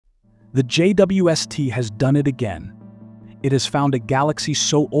The JWST has done it again. It has found a galaxy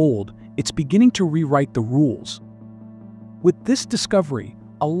so old, it's beginning to rewrite the rules. With this discovery,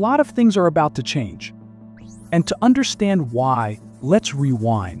 a lot of things are about to change. And to understand why, let's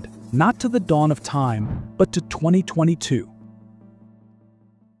rewind, not to the dawn of time, but to 2022.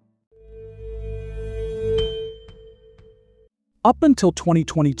 Up until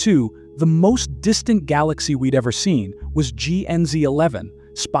 2022, the most distant galaxy we'd ever seen was GNZ11,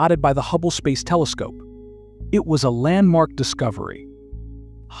 spotted by the Hubble Space Telescope. It was a landmark discovery.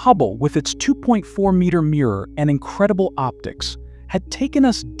 Hubble, with its 2.4-meter mirror and incredible optics, had taken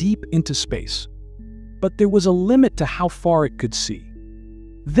us deep into space. But there was a limit to how far it could see.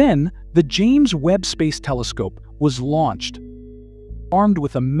 Then, the James Webb Space Telescope was launched, armed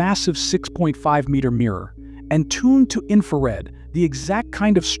with a massive 6.5-meter mirror and tuned to infrared, the exact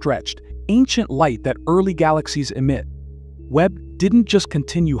kind of stretched, ancient light that early galaxies emit. Webb didn't just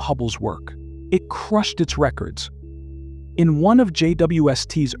continue Hubble's work, it crushed its records. In one of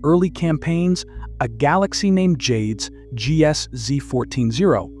JWST's early campaigns, a galaxy named Jade's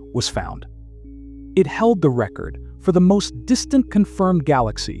GS-Z14-0 was found. It held the record for the most distant confirmed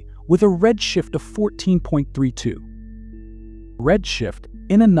galaxy with a redshift of 14.32. Redshift,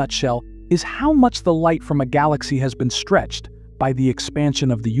 in a nutshell, is how much the light from a galaxy has been stretched by the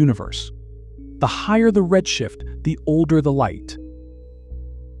expansion of the universe. The higher the redshift, the older the light.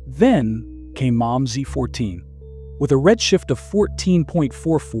 Then came Z14. With a redshift of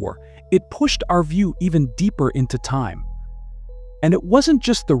 14.44, it pushed our view even deeper into time. And it wasn't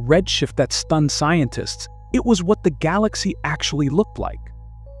just the redshift that stunned scientists, it was what the galaxy actually looked like.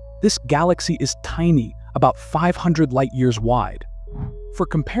 This galaxy is tiny, about 500 light-years wide. For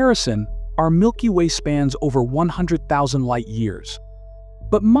comparison, our Milky Way spans over 100,000 light-years.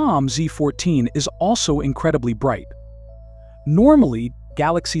 But Z14 is also incredibly bright. Normally,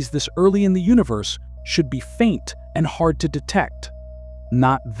 galaxies this early in the universe should be faint and hard to detect.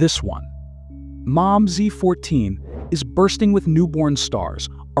 Not this one. Z14 is bursting with newborn stars,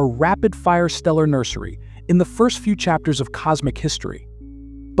 a rapid-fire stellar nursery in the first few chapters of cosmic history.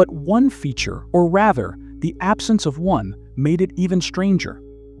 But one feature, or rather, the absence of one, made it even stranger.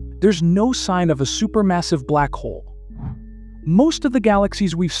 There's no sign of a supermassive black hole. Most of the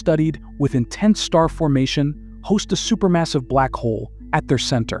galaxies we've studied with intense star formation host a supermassive black hole at their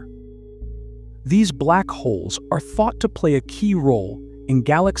center. These black holes are thought to play a key role in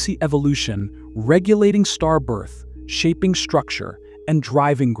galaxy evolution, regulating star birth, shaping structure, and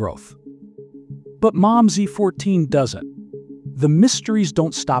driving growth. But Z14 doesn't. The mysteries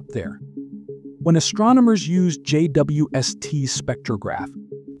don't stop there. When astronomers used JWST's spectrograph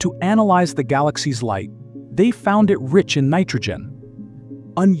to analyze the galaxy's light, they found it rich in nitrogen.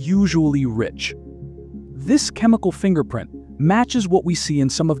 Unusually rich. This chemical fingerprint matches what we see in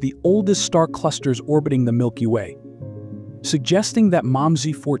some of the oldest star clusters orbiting the Milky Way, suggesting that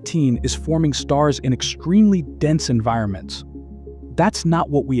Z14 is forming stars in extremely dense environments. That's not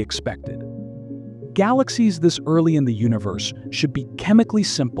what we expected. Galaxies this early in the universe should be chemically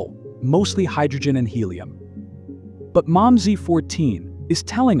simple, mostly hydrogen and helium. But Z14 is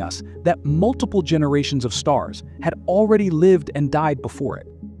telling us that multiple generations of stars had already lived and died before it.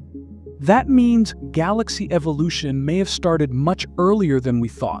 That means galaxy evolution may have started much earlier than we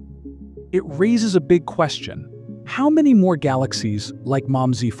thought. It raises a big question. How many more galaxies like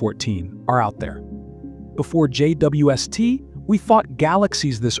Z14 are out there? Before JWST, we thought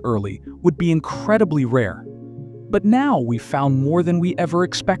galaxies this early would be incredibly rare. But now we've found more than we ever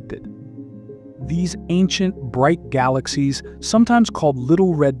expected. These ancient, bright galaxies, sometimes called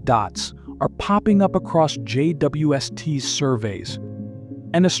little red dots, are popping up across JWST's surveys.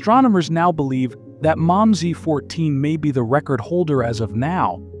 And astronomers now believe that Z14 may be the record holder as of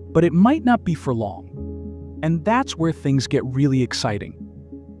now, but it might not be for long. And that's where things get really exciting.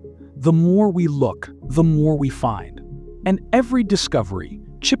 The more we look, the more we find. And every discovery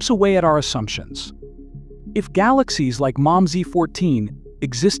chips away at our assumptions. If galaxies like Z14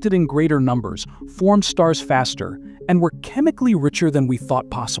 existed in greater numbers, formed stars faster, and were chemically richer than we thought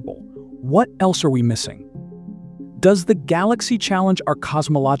possible, what else are we missing? Does the galaxy challenge our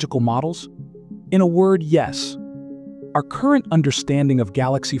cosmological models? In a word, yes. Our current understanding of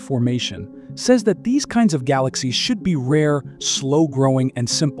galaxy formation says that these kinds of galaxies should be rare, slow-growing, and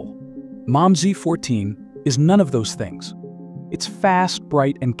simple. Z14 is none of those things. It's fast,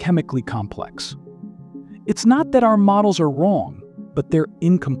 bright, and chemically complex. It's not that our models are wrong, but they're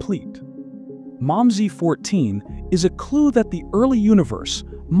incomplete. Z14 is a clue that the early universe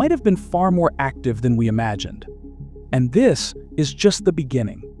might have been far more active than we imagined. And this is just the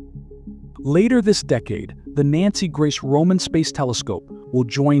beginning. Later this decade, the Nancy Grace Roman Space Telescope will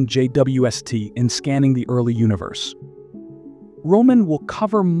join JWST in scanning the early universe. Roman will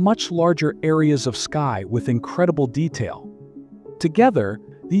cover much larger areas of sky with incredible detail. Together,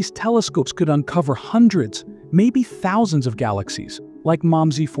 these telescopes could uncover hundreds, maybe thousands of galaxies, like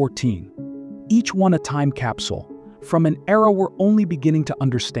MOMZ-14, each one a time capsule, from an era we're only beginning to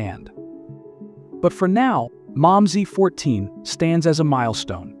understand. But for now, MOMZ-14 stands as a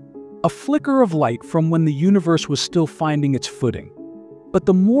milestone, a flicker of light from when the universe was still finding its footing. But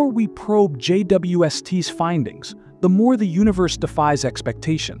the more we probe JWST's findings, the more the universe defies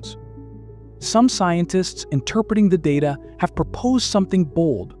expectations. Some scientists interpreting the data have proposed something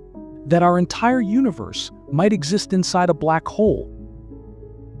bold, that our entire universe might exist inside a black hole.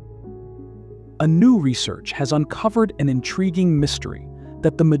 A new research has uncovered an intriguing mystery,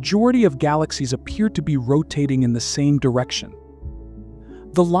 that the majority of galaxies appear to be rotating in the same direction.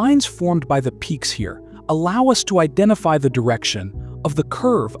 The lines formed by the peaks here allow us to identify the direction of the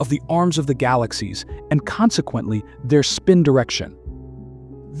curve of the arms of the galaxies and consequently their spin direction.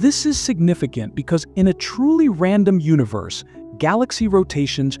 This is significant because in a truly random universe, galaxy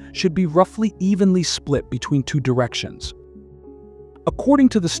rotations should be roughly evenly split between two directions. According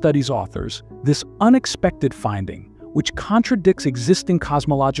to the study's authors, this unexpected finding, which contradicts existing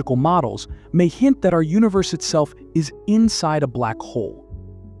cosmological models, may hint that our universe itself is inside a black hole.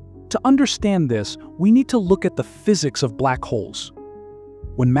 To understand this, we need to look at the physics of black holes.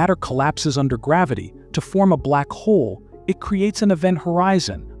 When matter collapses under gravity to form a black hole, it creates an event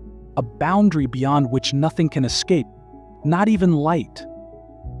horizon, a boundary beyond which nothing can escape, not even light.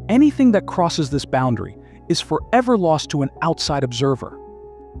 Anything that crosses this boundary is forever lost to an outside observer.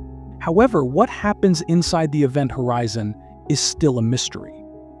 However, what happens inside the event horizon is still a mystery.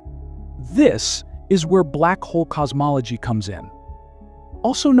 This is where black hole cosmology comes in.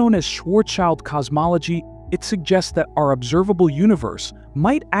 Also known as Schwarzschild cosmology, it suggests that our observable universe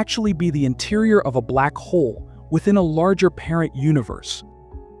might actually be the interior of a black hole within a larger parent universe.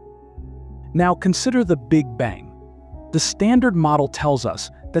 Now consider the Big Bang. The standard model tells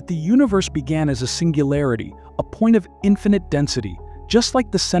us that the universe began as a singularity, a point of infinite density, just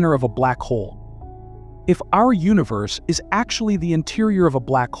like the center of a black hole. If our universe is actually the interior of a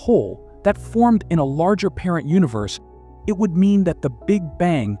black hole that formed in a larger parent universe, it would mean that the Big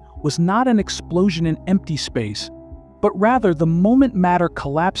Bang was not an explosion in empty space, but rather the moment matter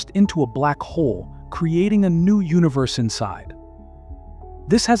collapsed into a black hole, creating a new universe inside.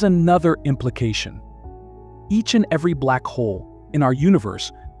 This has another implication. Each and every black hole in our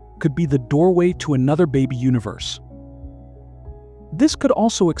universe could be the doorway to another baby universe. This could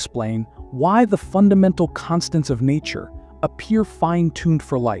also explain why the fundamental constants of nature appear fine-tuned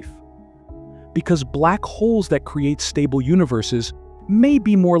for life. Because black holes that create stable universes may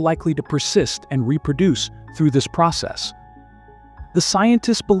be more likely to persist and reproduce through this process. The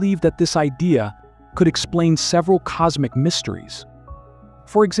scientists believe that this idea could explain several cosmic mysteries.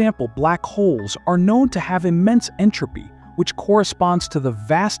 For example, black holes are known to have immense entropy, which corresponds to the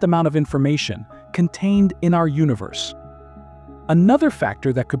vast amount of information contained in our universe. Another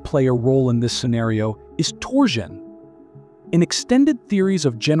factor that could play a role in this scenario is torsion. In extended theories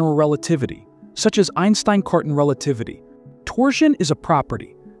of general relativity, such as Einstein-Cartan relativity, torsion is a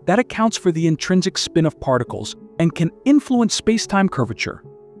property that accounts for the intrinsic spin of particles and can influence space-time curvature.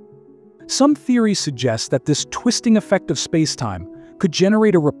 Some theories suggest that this twisting effect of space-time could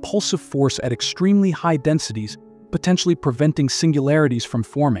generate a repulsive force at extremely high densities, potentially preventing singularities from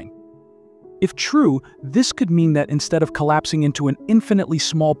forming. If true, this could mean that instead of collapsing into an infinitely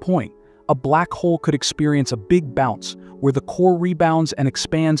small point, a black hole could experience a big bounce where the core rebounds and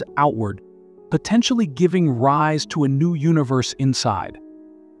expands outward, potentially giving rise to a new universe inside.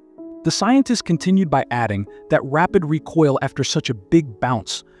 The scientists continued by adding that rapid recoil after such a big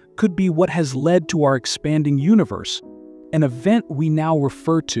bounce could be what has led to our expanding universe, an event we now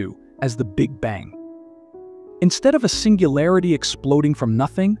refer to as the Big Bang. Instead of a singularity exploding from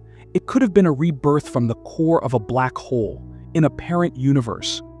nothing, it could have been a rebirth from the core of a black hole in a parent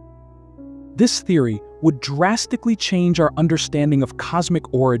universe. This theory would drastically change our understanding of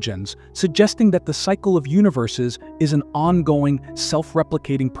cosmic origins, suggesting that the cycle of universes is an ongoing,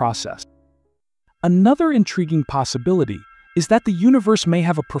 self-replicating process. Another intriguing possibility is that the universe may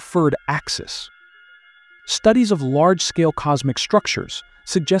have a preferred axis. Studies of large-scale cosmic structures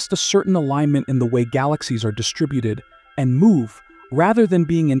suggest a certain alignment in the way galaxies are distributed and move, rather than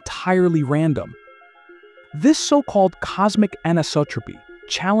being entirely random. This so-called cosmic anisotropy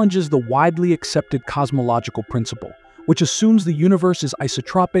challenges the widely accepted cosmological principle, which assumes the universe is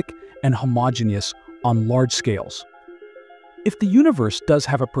isotropic and homogeneous on large scales. If the universe does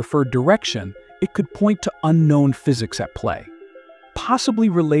have a preferred direction, it could point to unknown physics at play. possibly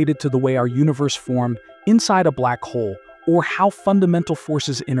related to the way our universe formed inside a black hole or how fundamental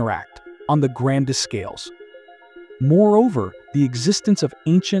forces interact on the grandest scales. Moreover, the existence of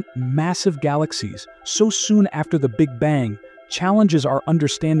ancient, massive galaxies so soon after the Big Bang challenges our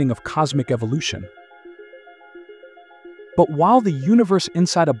understanding of cosmic evolution. But while the universe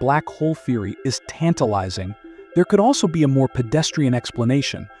inside a black hole theory is tantalizing, there could also be a more pedestrian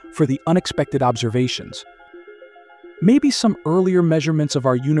explanation for the unexpected observations. Maybe some earlier measurements of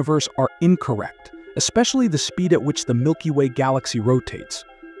our universe are incorrect, especially the speed at which the Milky Way galaxy rotates.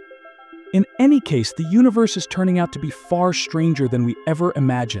 In any case, the universe is turning out to be far stranger than we ever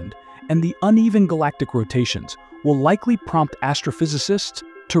imagined, and the uneven galactic rotations will likely prompt astrophysicists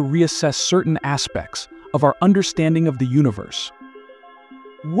to reassess certain aspects of our understanding of the universe.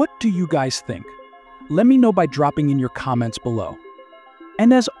 What do you guys think? Let me know by dropping in your comments below.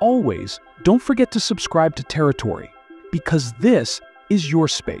 And as always, don't forget to subscribe to Territory, because this is your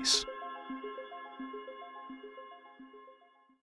space.